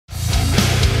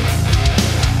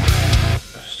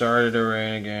started to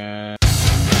rain again.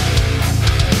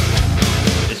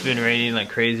 It's been raining like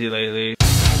crazy lately.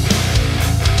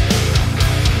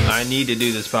 I need to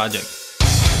do this project.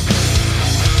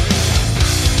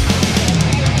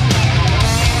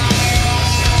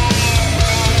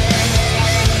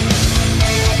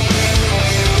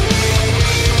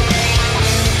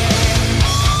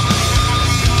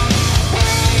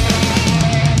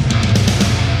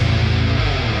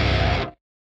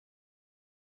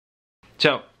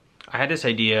 So, I had this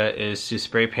idea is to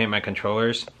spray paint my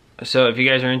controllers. So if you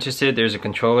guys are interested, there's a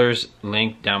controllers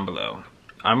link down below.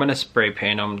 I'm gonna spray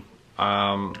paint them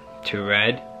to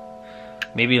red.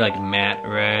 Maybe like matte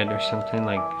red or something,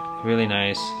 like really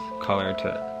nice color to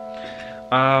it.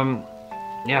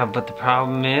 Yeah, but the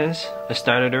problem is, it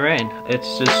started to rain.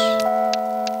 It's just...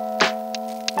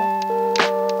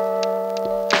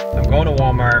 I'm going to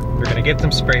Walmart, we're gonna get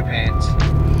some spray paints,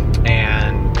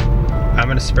 and I'm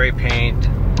gonna spray paint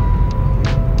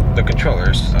the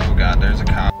controllers. Oh god, there's a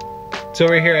cop. So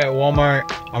we're here at Walmart.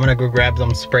 I'm gonna go grab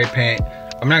some spray paint.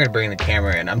 I'm not gonna bring the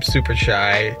camera in. I'm super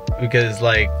shy because,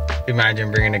 like,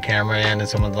 imagine bringing a camera in and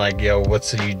someone's like, yo,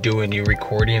 what's you doing? You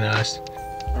recording us?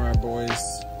 Alright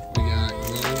boys, we got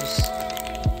gloves,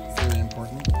 very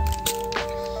important.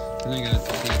 And I got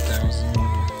 8,000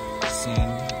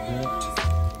 sand grit.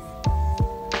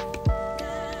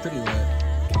 Pretty wet.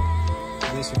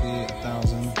 Basically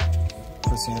 1,000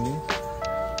 for sanding.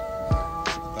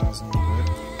 1,000 grit.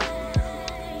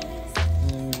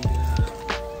 And we got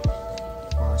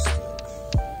plastic.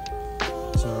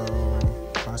 So,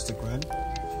 plastic red.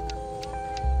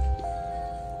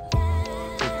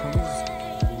 It comes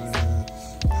with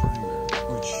primer,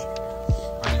 which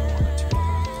I didn't want it to.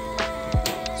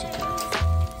 It's okay.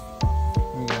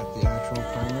 We got the actual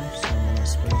primer, so I'm gonna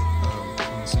spray, I'm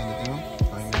gonna sand it down,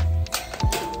 primer,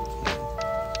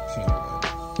 shade it red.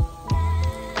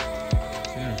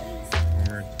 Yeah,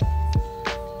 we're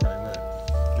pretty lit.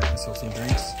 Got myself some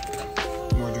drinks,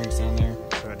 more drinks down there.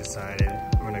 So I decided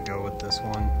I'm gonna go with this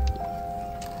one,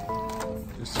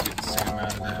 just to get Sam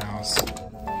out of the house.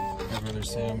 My brother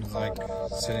Sam is like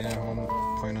sitting at home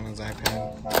playing on his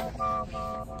iPad.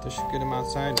 This should get him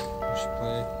outside. We should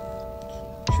play,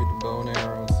 shoot the bow and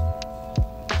arrows.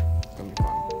 It's gonna be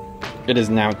fun. It is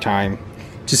now time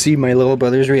to see my little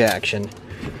brother's reaction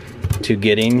to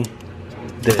getting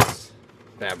this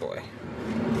bad boy.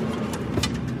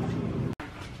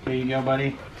 Here you go,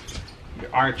 buddy.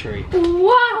 Your archery.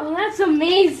 Wow, that's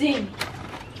amazing.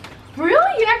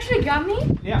 Really? You actually got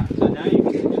me? Yeah, so now you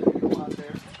can go out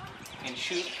there and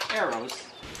shoot arrows.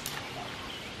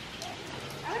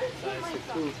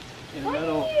 In the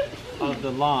middle of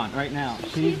the lawn right now.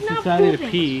 She's not decided to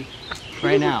pooping. pee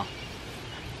right now.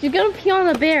 You're gonna pee on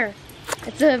the bear.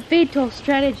 It's a fatal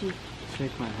strategy.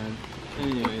 Shake my head.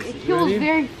 Anyways, It you kills ready?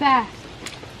 very fast.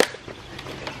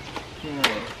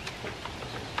 Alright.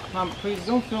 Mom, please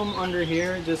don't film under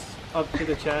here, just up to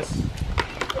the chest.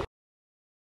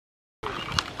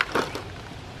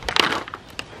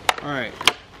 Alright.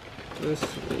 This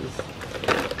is...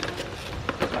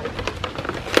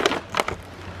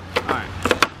 Alright.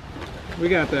 We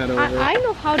got that over. I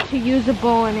know how to use a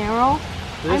bow and arrow.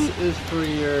 This is for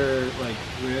your, like,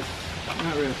 wrist.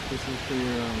 Not wrist, this is for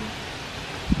your,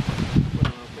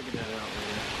 well, I'll figure that out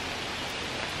later.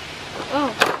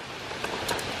 Oh.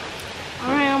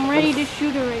 Alright, I'm ready to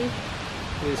shoot already.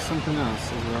 There's something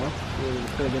else as well. We'll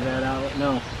figure that out.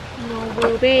 No.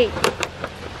 No, baby.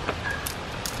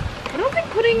 I don't think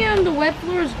putting it on the wet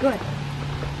floor is good.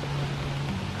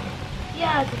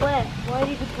 Yeah, it's wet. Why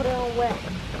did you put it on wet?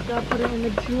 You gotta put it in the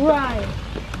dry.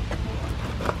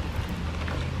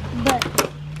 But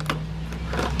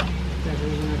Okay,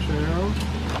 here's an extra arrow.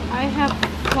 I have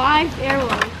 5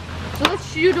 arrows. So let's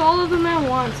shoot all of them at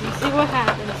once and see what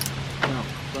happens. No,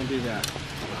 don't do that.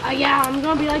 Yeah, I'm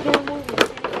gonna be like in a movie.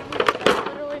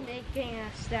 Literally making a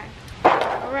stack.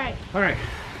 Alright. Alright.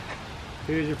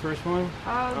 Here's your first one.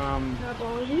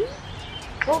 Apologies.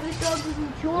 Oh, this dog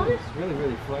isn't yours? It's really,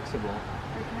 really flexible.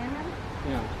 Like, can I have it?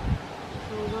 Yeah.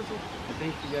 So that's it. I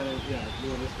think you gotta, yeah, do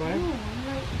it this way. Oh,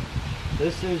 alright.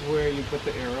 This is where you put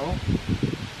the arrow.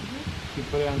 You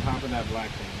put it on top of that black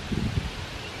thing.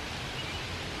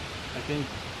 I think,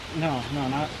 no,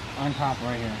 not on top,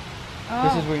 right here. Oh.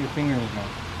 This is where your finger will go.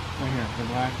 Right here, the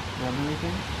black rubbery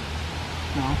thing.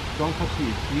 No, don't touch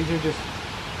these. These are just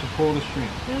to pull the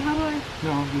string. Then how do I?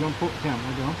 No, you don't pull, yeah,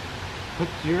 no, don't. Put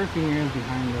your fingers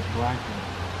behind this black thing.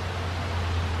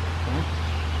 Okay?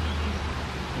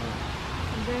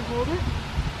 Did I hold it?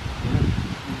 Yeah.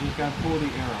 You just gotta pull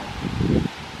the arrow.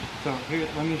 So here,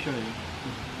 let me show you.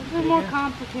 This is more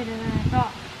complicated than I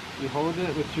thought. You hold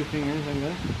it with 2 fingers like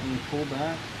this, and you pull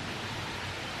back.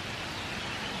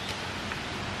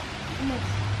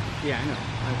 Yeah, I know.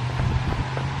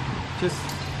 Just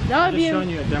showing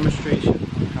you a demonstration of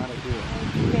how to do it.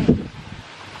 Okay.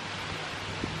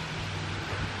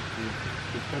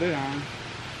 You put it on.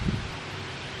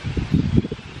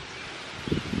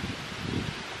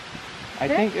 I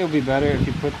think it would be better if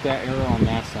you put that arrow on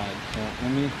that side. So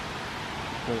let me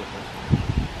put it this way.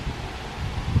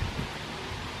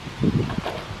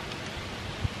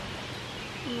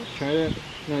 Try to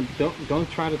don't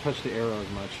try to touch the arrow as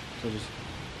much. So just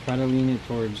try to lean it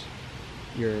towards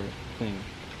your thing.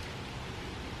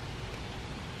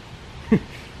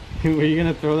 Were you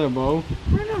gonna throw that bow?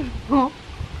 I don't know.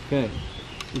 Okay.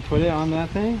 You put it on that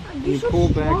thing. And you so pull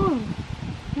back. strong.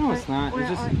 No, it's not. It's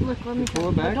just look. Let me pull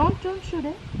it back. Don't shoot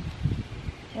it.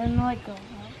 And let go.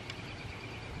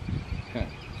 Okay.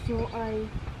 So I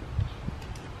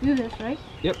do this, right?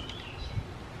 Yep.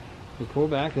 You pull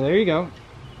back. There you go.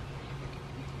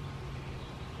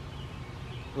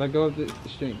 Let go of the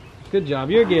string. Good job.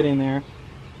 You're getting there.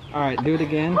 All right. Do it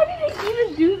again. How did I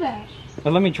even do that?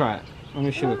 Let me try it. Let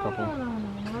me shoot a couple.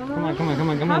 Come on.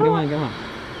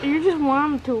 You just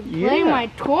want to play my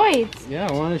toys. Yeah,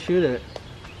 I want to shoot it.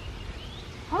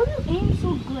 How do you aim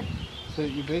so good? So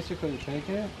you basically take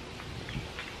it.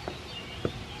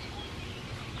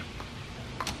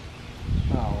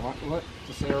 Oh, what?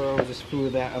 This arrow just flew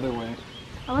that other way.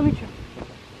 Oh, let me try.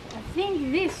 I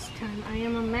think this time I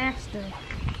am a master.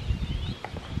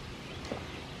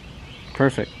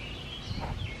 Perfect.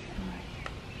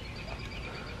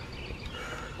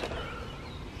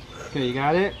 Okay, you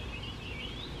got it?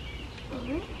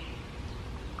 Okay.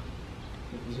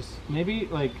 Just maybe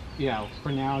like, yeah,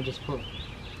 for now just put,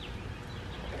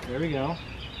 there we go.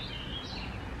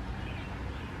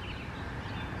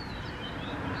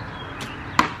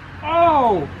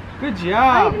 Oh, good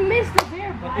job. I missed it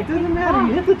there, but It doesn't matter,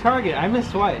 you hit the target. I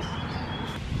missed twice.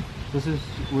 This is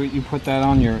where you put that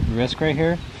on your wrist right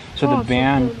here. So the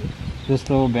band, this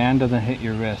little band doesn't hit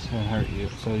your wrist and hurt you.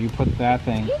 So you put that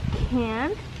thing. You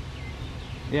can't.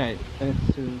 Yeah,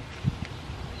 it's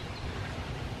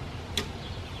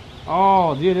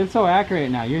oh, dude, it's so accurate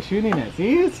now. You're shooting it.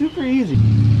 See, it's super easy.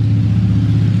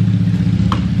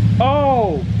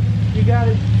 Oh, you got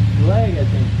his leg, I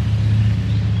think.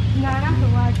 No, not the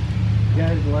leg. You got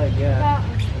his leg, yeah. About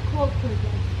close to the leg.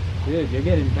 Dude, you're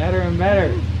getting better and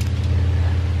better.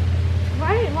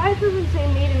 Why does it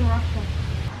say made in Russia?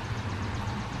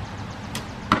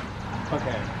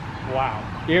 Okay,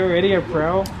 wow. You already a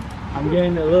pro? I'm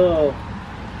getting a little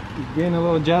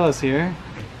jealous here.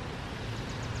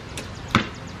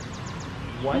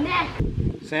 What? Neck.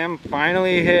 Sam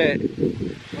finally hit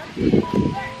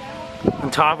on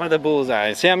top of the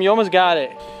bullseye. Sam, you almost got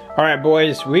it. All right,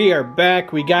 boys, we are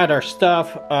back. We got our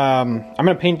stuff. I'm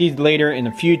gonna paint these later in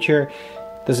the future.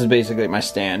 This is basically my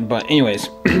stand, but anyways,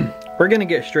 we're gonna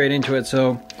get straight into it.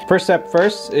 So first step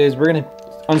first is we're gonna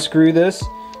unscrew this,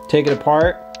 take it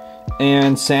apart,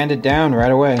 and sand it down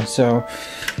right away. So,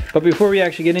 but before we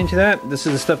actually get into that, this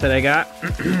is the stuff that I got.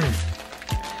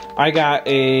 I got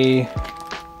a,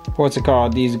 what's it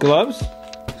called? These gloves.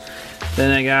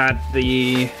 Then I got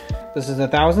this is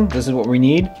 1,000. This is what we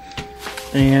need.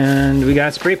 And we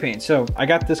got spray paint. So I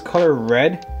got this color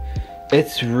red.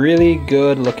 It's really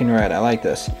good looking red. I like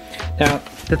this. Now,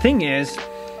 the thing is,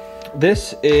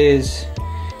 this is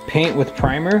paint with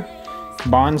primer,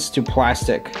 bonds to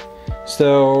plastic.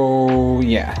 So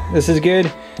yeah, this is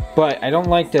good, but I don't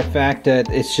like the fact that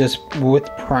it's just with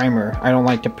primer. I don't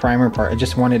like the primer part. I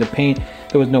just wanted to paint.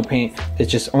 There was no paint.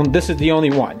 It's just, this is the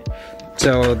only one.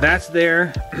 So that's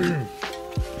there.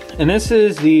 And this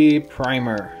is the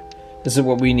primer. This is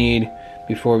what we need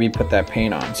before we put that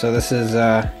paint on. So this is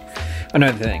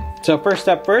another thing. So first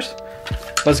step first,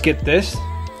 let's get this.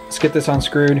 Let's get this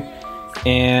unscrewed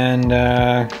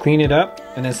and clean it up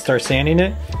and then start sanding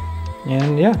it.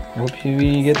 And yeah, I hope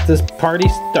we get this party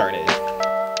started.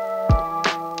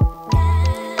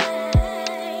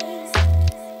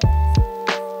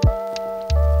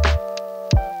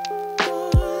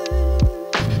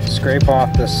 Scrape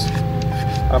off this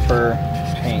upper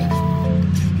paint.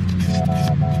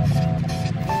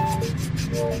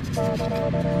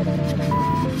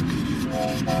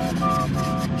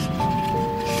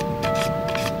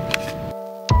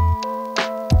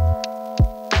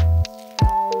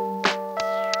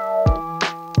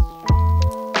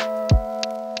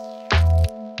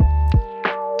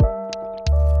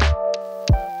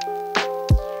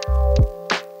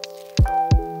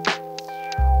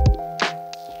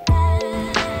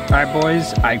 Alright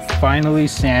boys, I finally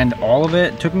sanded all of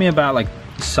it. It took me about like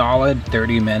solid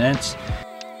 30 minutes.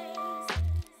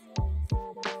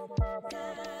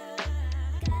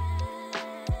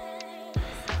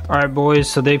 Alright boys,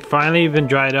 so they've finally been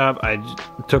dried up. I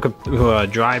took a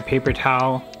dry paper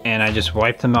towel and I just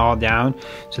wiped them all down.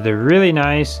 So they're really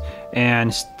nice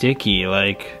and sticky.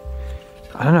 Like,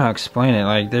 I don't know how to explain it.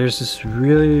 Like, there's this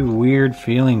really weird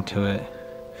feeling to it.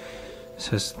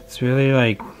 So it's really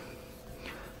like,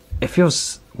 it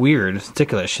feels weird, it's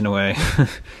ticklish in a way.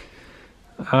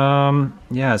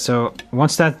 Yeah, so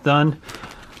once that's done,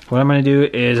 what I'm gonna do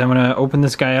is I'm gonna open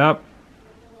this guy up.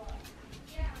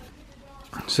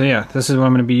 So yeah, this is what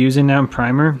I'm going to be using now,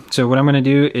 primer. So what I'm going to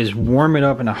do is warm it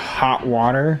up in a hot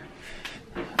water.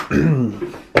 So we're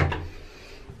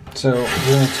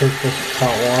going to take this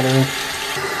hot water,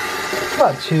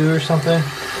 about 2 or something.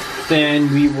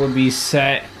 Then we will be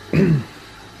set,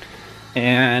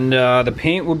 and the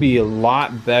paint will be a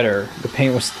lot better. The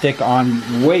paint will stick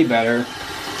on way better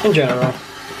in general.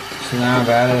 So now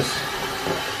that is,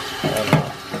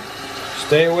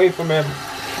 stay away from it.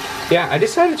 Yeah, I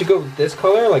decided to go with this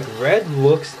color. Like, red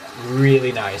looks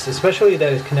really nice, especially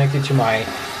that it's connected to my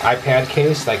iPad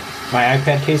case. Like, my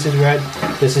iPad case is red,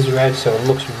 this is red, so it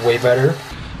looks way better.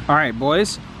 Alright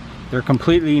boys, they're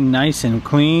completely nice and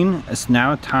clean. It's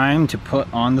now time to put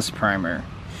on this primer.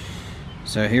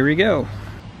 So here we go.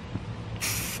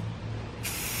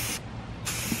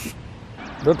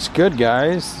 Looks good,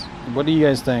 guys. What do you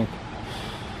guys think?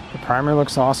 The primer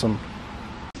looks awesome.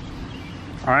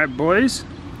 Alright boys,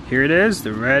 here it is,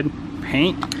 the red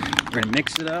paint. We're gonna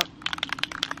mix it up.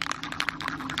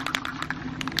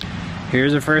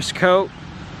 Here's the first coat.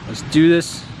 Let's do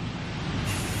this.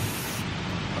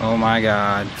 Oh my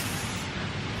god.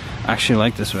 I actually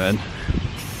like this red.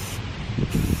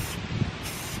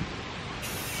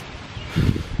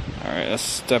 Alright, let's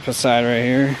step aside right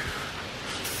here.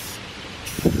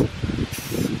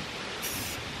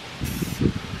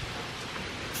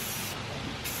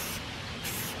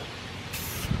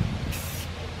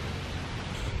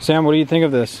 Sam, what do you think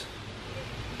of this?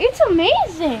 It's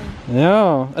amazing.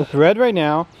 No, it's red right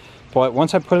now, but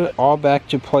once I put it all back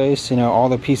to place, you know, all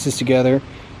the pieces together,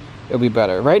 it'll be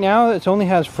better. Right now, it only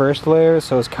has first layer,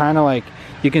 so it's kind of like,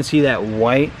 you can see that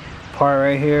white part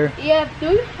right here. Yeah, do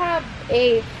you have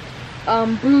a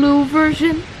blue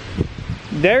version?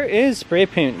 There is spray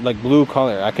paint, like blue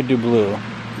color. I could do blue.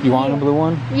 You want a blue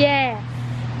one? Yeah.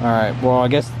 Alright, well, I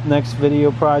guess next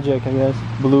video project, I guess,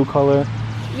 blue color.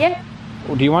 Yeah.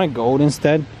 Do you want gold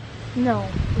instead? No.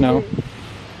 No?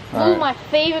 Blue, my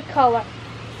favorite color.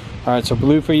 Alright, so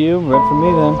blue for you, red for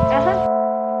me then. Uh-huh.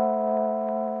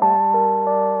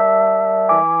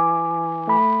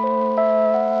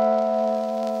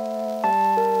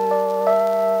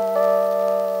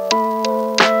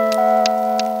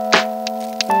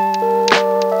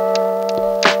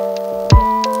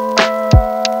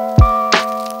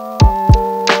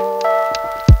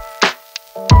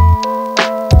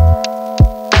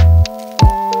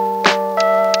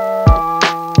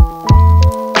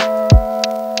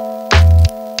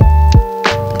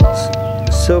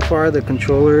 So far the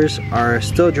controllers are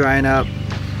still drying up.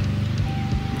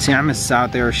 Sam is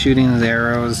out there shooting his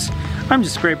arrows. I'm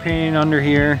just spray painting under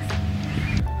here.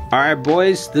 Alright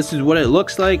boys, this is what it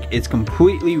looks like. It's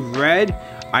completely red.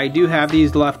 I do have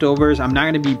these leftovers. I'm not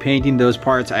going to be painting those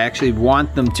parts. I actually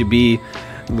want them to be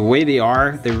the way they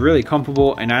are. They're really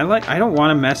comfortable, and I don't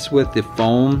want to mess with the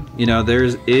foam. You know, there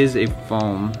is a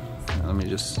foam. Let me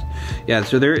just, yeah,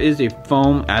 so there is a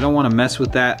foam. I don't want to mess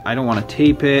with that. I don't want to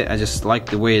tape it. I just like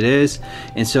the way it is.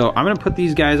 And so I'm going to put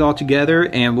these guys all together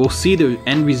and we'll see the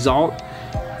end result.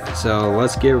 So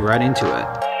let's get right into it.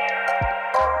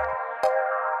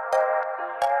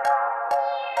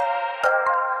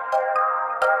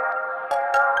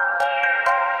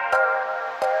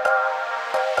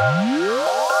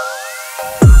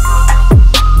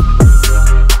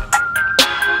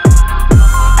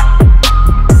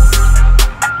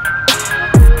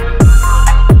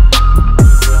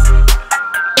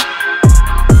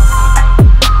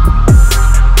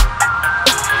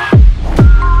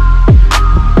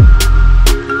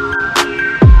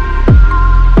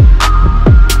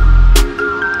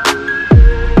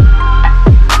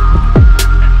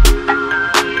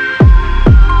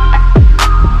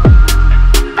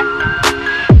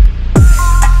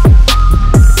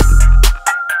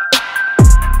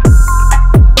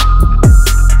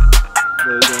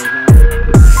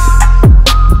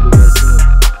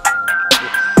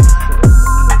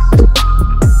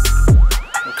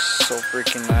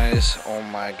 Oh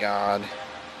my god,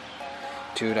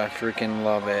 dude, I freaking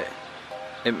love it.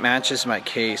 It matches my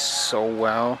case so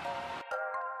well.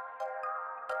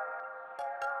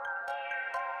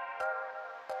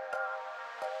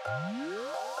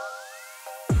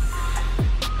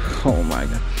 Oh my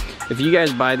god. If you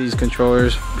guys buy these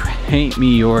controllers, paint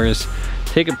me yours.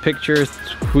 Take a picture,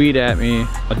 tweet at me.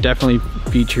 I'll definitely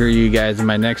feature you guys in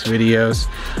my next videos.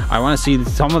 I want to see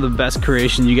some of the best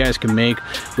creations you guys can make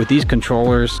with these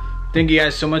controllers. Thank you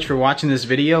guys so much for watching this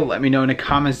video. Let me know in the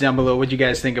comments down below what you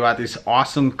guys think about these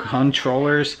awesome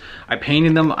controllers. I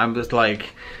painted them. I'm just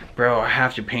like, bro, I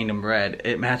have to paint them red.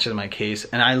 It matches my case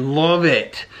and I love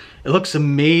it. It looks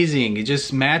amazing. It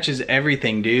just matches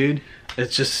everything, dude.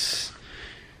 It's just,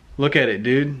 look at it,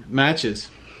 dude. Matches.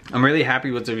 I'm really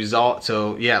happy with the result.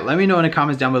 So yeah, let me know in the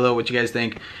comments down below what you guys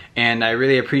think. And I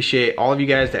really appreciate all of you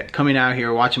guys that coming out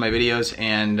here watching my videos.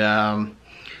 And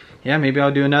yeah, maybe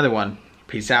I'll do another one.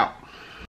 Peace out.